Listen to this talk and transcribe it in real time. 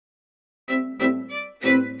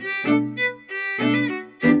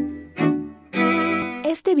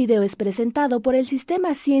Este video es presentado por el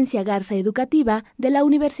Sistema Ciencia Garza Educativa de la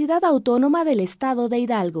Universidad Autónoma del Estado de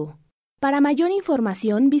Hidalgo. Para mayor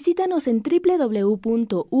información, visítanos en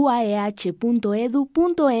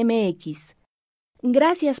www.uaeh.edu.mx.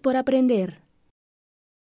 Gracias por aprender.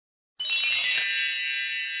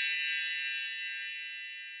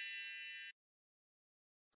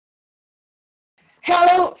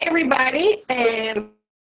 Hello, everybody.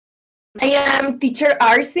 I am teacher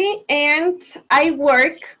Arcy, and I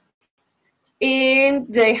work in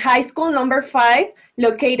the high school number 5,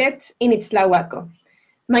 located in Itzlahuaco.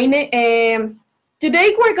 Today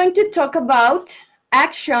we're going to talk about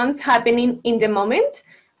actions happening in the moment.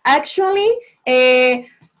 Actually,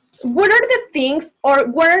 what are the things or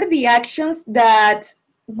what are the actions that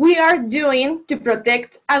we are doing to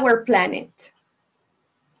protect our planet?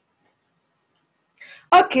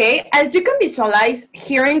 Okay, as you can visualize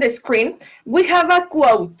here in the screen, we have a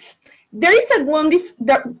quote. There is a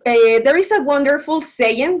wonderful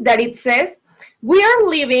saying that it says, "We are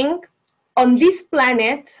living on this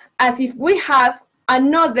planet as if we have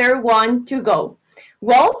another one to go."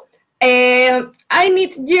 Well, I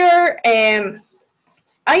need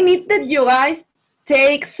that you guys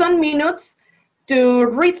take some minutes to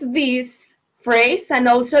read this phrase and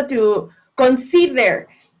also to consider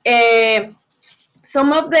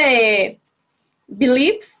some of the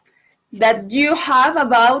beliefs that you have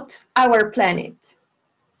about our planet.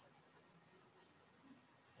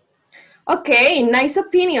 Okay, nice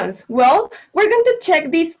opinions. Well, we're going to check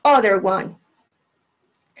this other one.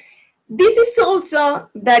 This is also,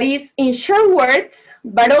 that is in short words,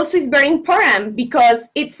 but also is very important because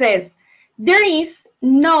it says, there is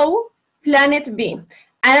no planet B.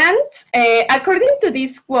 And according to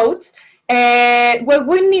these quotes, what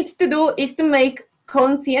we need to do is to make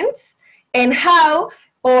conscience and how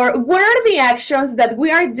or what are the actions that we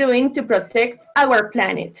are doing to protect our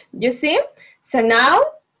planet. You see? So now,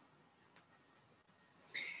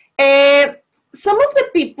 some of the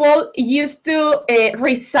people used to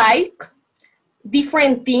recycle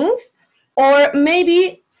different things, or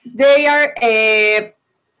maybe they are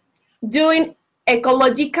doing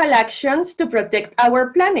ecological actions to protect our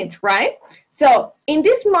planet, right? So in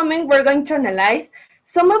this moment, we're going to analyze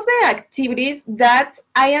some of the activities that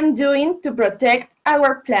I am doing to protect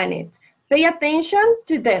our planet. Pay attention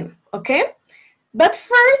to them, okay? But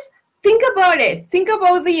first, think about it. Think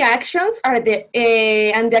about the actions and the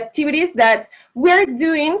activities that we're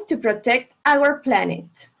doing to protect our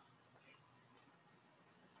planet.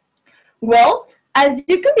 Well, as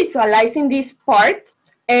you can visualize in this part,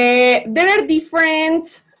 there are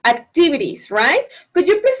different activities, right? Could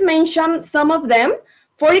you please mention some of them?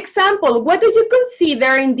 For example, what do you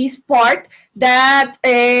consider in this part that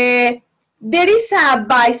there is a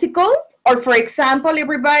bicycle? Or for example,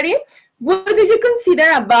 everybody, what do you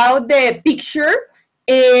consider about the picture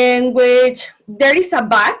in which there is a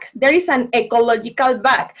bag, there is an ecological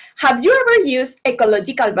bag? Have you ever used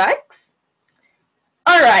ecological bags?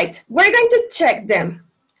 All right, we're going to check them.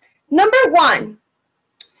 Number 1,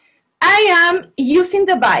 I am using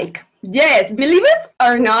the bike. Yes, believe it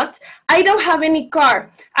or not, I don't have any car.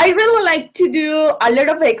 I really like to do a lot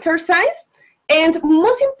of exercise, and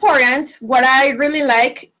most important, what I really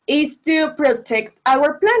like is to protect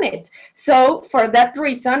our planet. So for that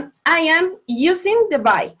reason, I am using the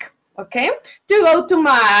bike, okay, to go to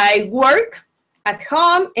my work, at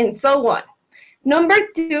home, and so on. Number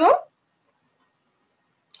 2,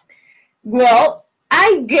 well,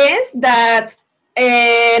 I guess that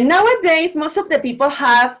nowadays, most of the people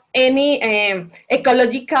have any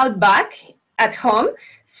ecological bag at home.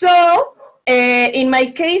 So in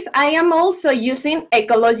my case, I am also using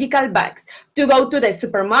ecological bags to go to the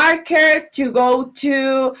supermarket, to go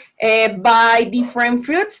to buy different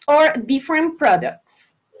fruits or different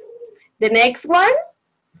products. The next one.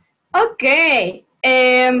 Okay.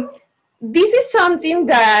 This is something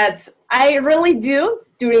that I really do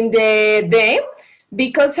during the day,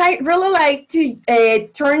 because I really like to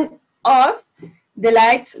turn off the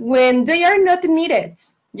lights when they are not needed,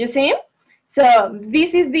 you see? So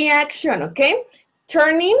this is the action, okay?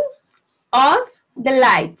 Turning off the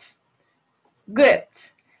lights. Good.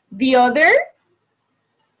 The other,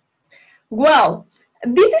 well,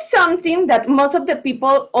 this is something that most of the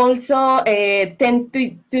people also tend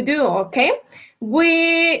to do, okay?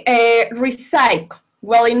 We recycle.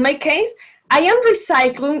 Well, in my case, I am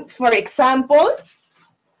recycling, for example,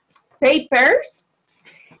 papers,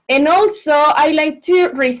 and also I like to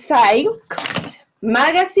recycle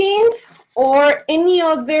magazines or any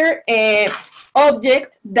other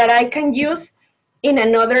object that I can use in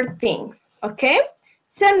another things, okay?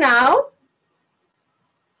 So now,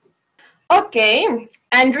 Okay,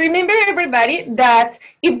 and remember everybody that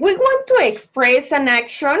if we want to express an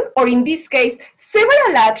action, or in this case,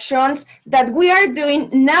 several actions that we are doing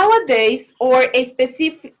nowadays or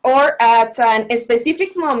at a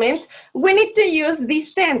specific moment, we need to use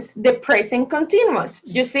this tense, the present continuous.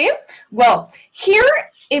 You see? Well, here,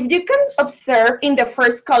 if you can observe in the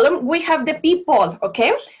first column, we have the people,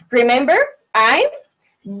 okay? Remember, I,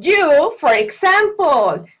 you, for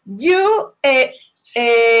example, you,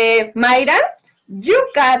 Mayra,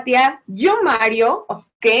 you, Katia, you, Mario,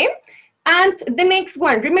 okay? And the next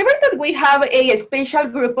one, remember that we have a special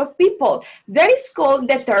group of people that is called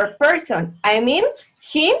the third person. I mean,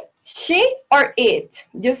 he, she, or it.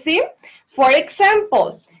 You see? For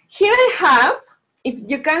example, here I have, if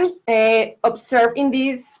you can observe in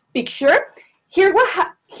this picture, here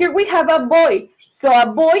we have a boy. So a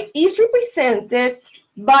boy is represented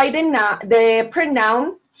by the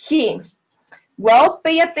pronoun he. Well,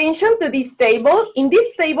 pay attention to this table. In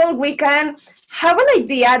this table, we can have an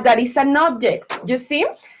idea that is an object, you see?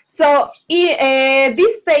 So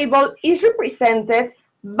this table is represented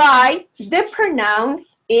by the pronoun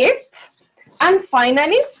it. And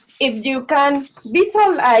finally, if you can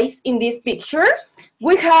visualize in this picture,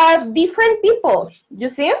 we have different people, you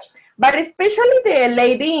see? But especially the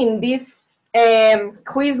lady in this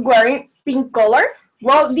who is wearing pink color,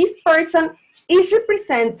 well, this person is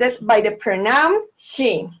represented by the pronoun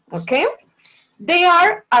she, okay? They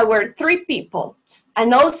are our three people.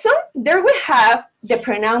 And also, there we have the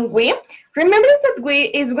pronoun we. Remember that we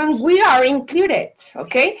is when we are included,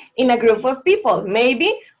 okay? In a group of people.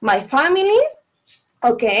 Maybe my family,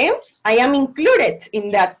 okay? I am included in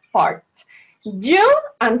that part. You,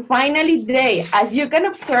 and finally they, as you can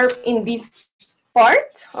observe in this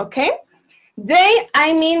part, okay? They,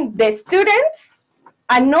 I mean the students,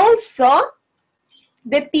 and also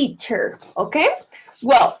the teacher, okay?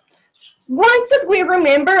 Well, once that we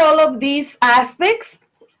remember all of these aspects,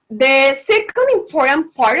 the second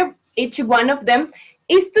important part of each one of them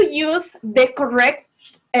is to use the correct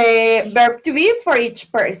verb to be for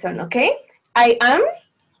each person, okay? I am,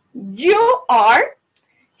 you are,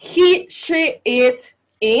 he, she, it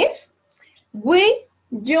is, we,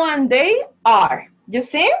 you, and they are. You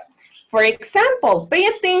see? For example, pay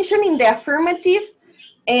attention in the affirmative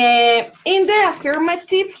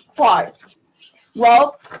part.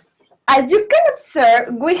 Well, as you can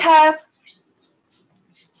observe, we have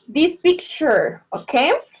this picture,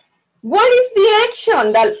 okay? What is the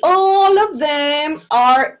action that all of them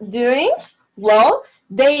are doing? Well,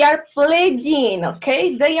 they are playing,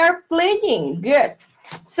 okay? They are playing, good.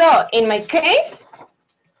 So, in my case,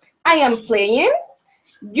 I am playing,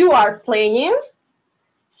 you are playing,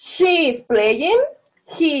 she is playing,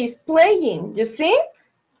 he is playing, you see?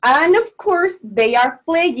 And of course, they are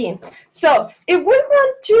playing. So, if we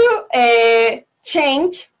want to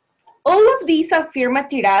change all of these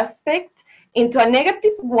affirmative aspects into a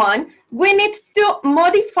negative one, we need to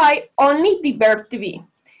modify only the verb to be.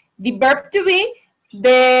 The verb to be,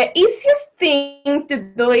 the easiest thing to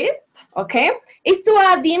do it, okay, is to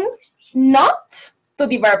add in not to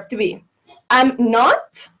the verb to be. I'm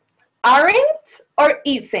not, aren't, or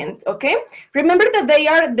isn't, okay? Remember that they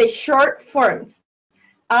are the short forms.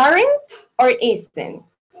 Aren't or isn't.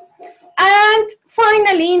 And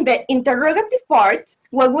finally, in the interrogative part,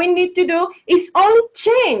 what we need to do is only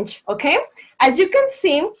change, okay? As you can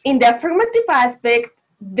see, in the affirmative aspect,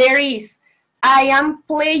 there is, I am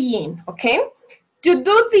playing, okay? To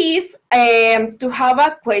do this, to have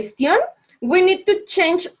a question, we need to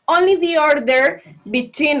change only the order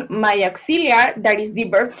between my auxiliary, that is the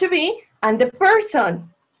verb to be, and the person.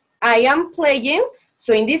 I am playing,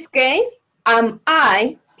 so in this case, am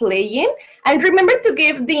I playing? And remember to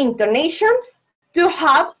give the intonation to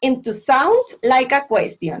have and to sound like a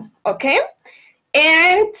question, okay?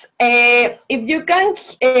 And if you can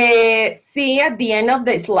see at the end of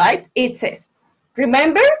the slide, it says,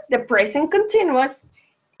 remember, the present continuous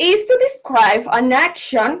is to describe an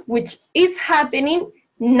action which is happening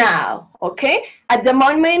now, okay? At the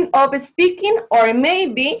moment of speaking, or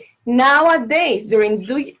maybe nowadays, during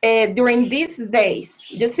these days,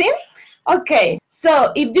 you see? Okay,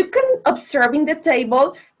 so if you can observe in the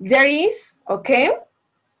table, there is, okay,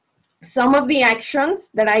 some of the actions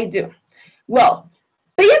that I do. Well,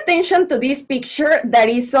 pay attention to this picture that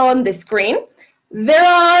is on the screen. There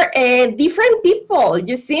are different people,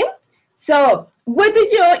 you see? So, what do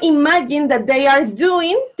you imagine that they are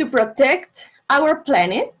doing to protect our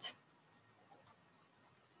planet?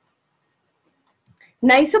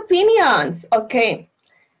 Nice opinions, okay.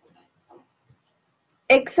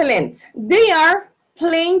 Excellent. They are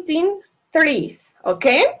planting trees,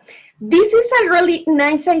 okay? This is a really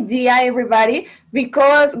nice idea, everybody,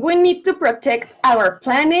 because we need to protect our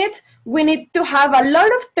planet. We need to have a lot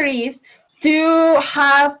of trees to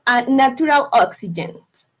have a natural oxygen.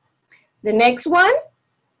 The next one.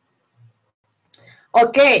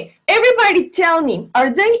 Okay, everybody tell me, are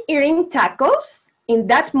they eating tacos in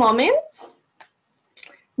that moment?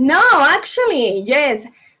 No, actually, yes.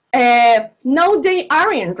 No, they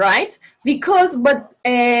aren't, right? Because, but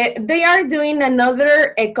they are doing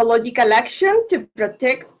another ecological action to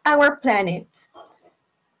protect our planet.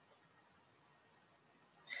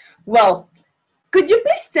 Well, could you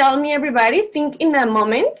please tell me, everybody, think in a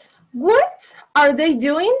moment, what are they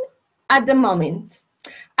doing at the moment?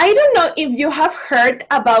 I don't know if you have heard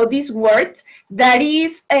about this word that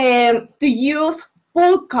is to use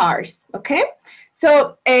pull cars, okay?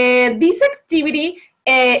 So this activity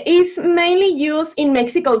is mainly used in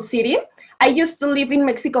Mexico City. I used to live in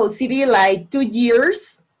Mexico City like 2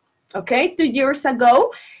 years, okay, 2 years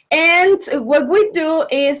ago. And what we do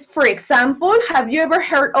is, for example, have you ever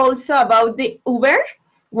heard also about the Uber?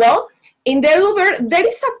 Well, in the Uber, there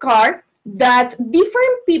is a car that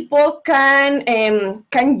different people can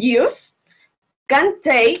use, can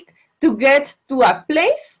take to get to a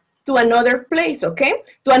place, to another place, okay?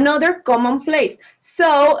 To another common place.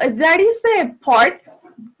 So that is the part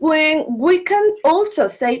when we can also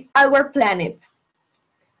save our planet.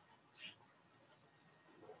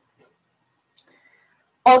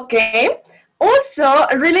 Okay. Also,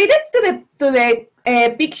 related to the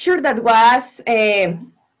picture that was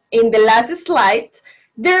in the last slide,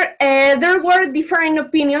 there were different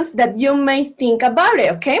opinions that you may think about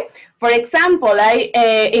it, okay? For example,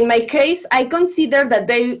 in my case, I consider that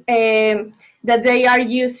they are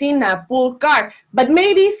using a pull car, but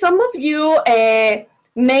maybe some of you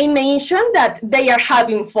may mention that they are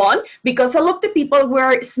having fun because all of the people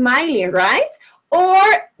were smiling, right? Or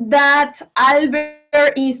that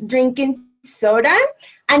Albert is drinking soda.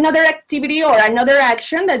 Another activity or another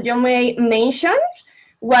action that you may mention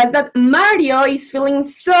was that Mario is feeling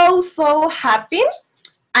so happy.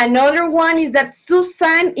 Another one is that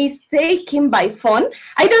Susan is taken by phone.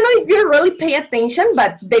 I don't know if you really pay attention,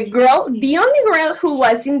 but the only girl who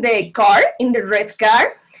was in the car, in the red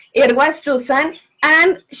car, it was Susan,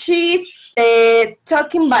 and she's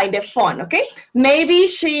talking by the phone, okay? Maybe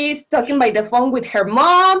she's talking by the phone with her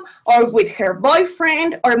mom or with her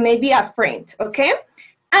boyfriend or maybe a friend, okay?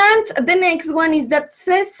 And the next one is that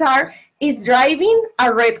Cesar is driving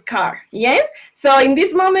a red car, yes? So in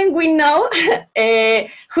this moment, we know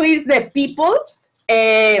who is the people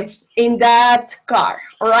in that car,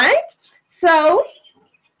 all right? So,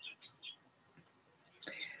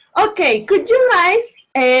 okay, could you guys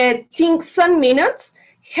think some minutes,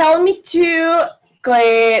 help me to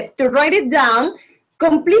write it down,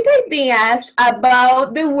 complete ideas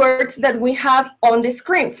about the words that we have on the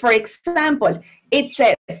screen. For example, it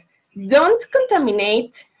says, don't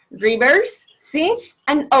contaminate rivers, sea,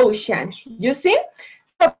 and ocean. You see?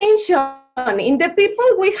 So mention, in the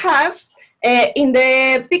people we have, in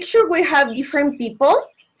the picture we have different people,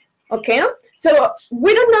 okay? So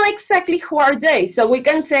we don't know exactly who are they. So we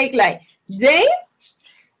can say like, they.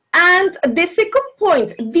 And the second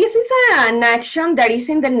point, this is an action that is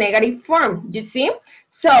in the negative form, you see?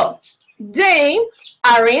 So they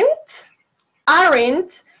aren't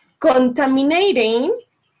contaminating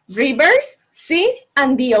rivers, sea,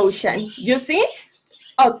 and the ocean. You see?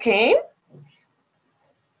 Okay.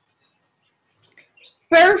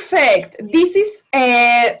 Perfect. This is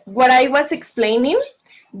what I was explaining.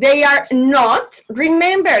 They are not.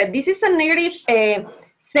 Remember, this is a negative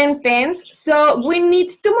sentence, so we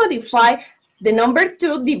need to modify the number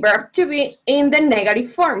 2, the verb to be, in the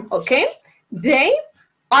negative form, okay? They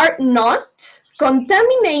are not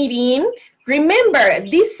contaminating. Remember,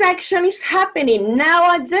 this action is happening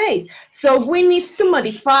nowadays, so we need to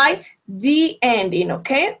modify the ending,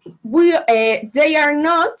 okay? They are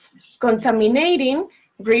not contaminating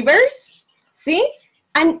rivers, sea,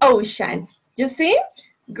 and ocean. You see?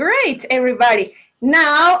 Great, everybody.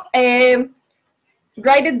 Now,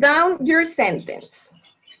 write it down, your sentence.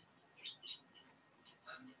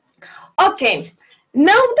 Okay,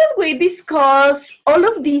 now that we discuss all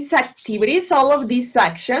of these activities, all of these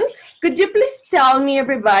actions, could you please tell me,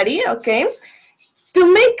 everybody, okay,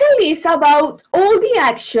 to make a list about all the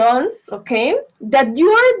actions, okay, that you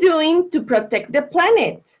are doing to protect the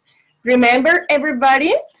planet. Remember,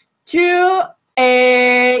 everybody, to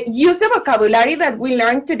use the vocabulary that we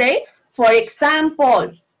learned today. For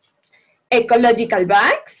example, ecological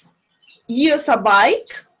bags, use a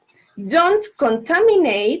bike, don't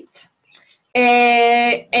contaminate,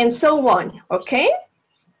 and so on, okay?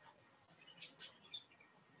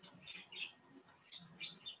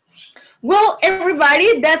 Well,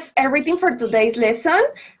 everybody, that's everything for today's lesson.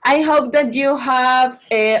 I hope that you have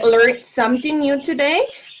learned something new today.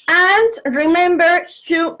 And remember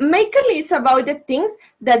to make a list about the things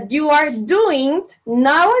that you are doing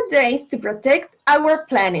nowadays to protect our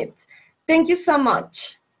planet. Thank you so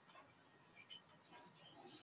much.